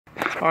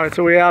All right,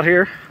 so we out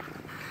here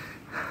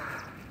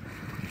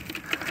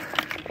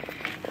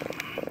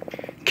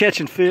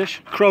catching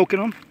fish, croaking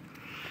them.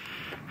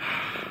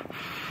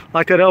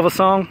 Like that Elvis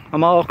song,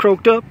 I'm all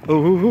croaked up. Ooh,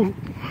 ooh, ooh.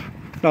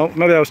 No,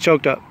 maybe that was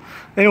choked up.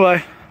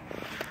 Anyway,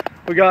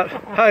 we got,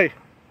 hey,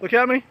 look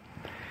at me.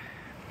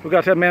 We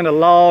got that man, the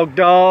log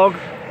dog,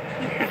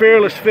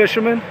 fearless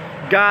fisherman,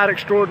 guide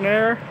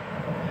extraordinaire.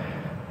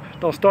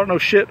 Don't start no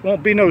shit,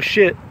 won't be no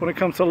shit when it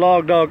comes to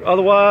log dog.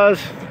 Otherwise,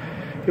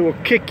 it will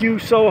kick you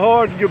so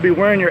hard you'll be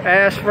wearing your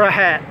ass for a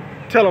hat.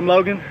 Tell him,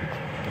 Logan.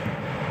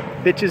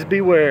 Bitches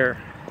beware.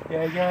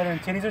 Yeah, you got them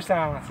titties are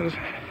silent.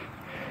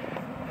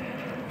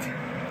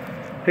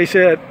 He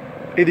said,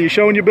 either you're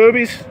showing your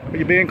boobies or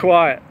you're being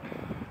quiet.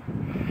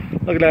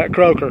 Look at that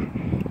croaker.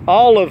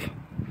 All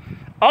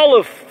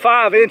of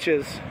 5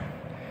 inches,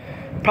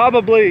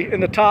 probably in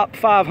the top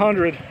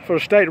 500 for a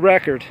state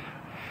record.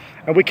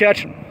 And we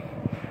catch them.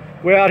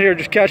 We're out here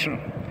just catching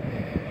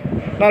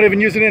them. Not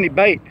even using any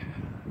bait.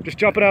 Just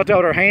jumping out there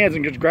with our hands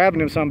and just grabbing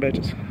them some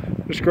bitches.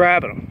 Just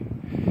grabbing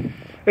them.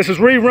 This is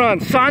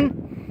rerun, son.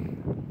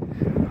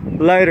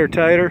 Later,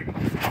 tater.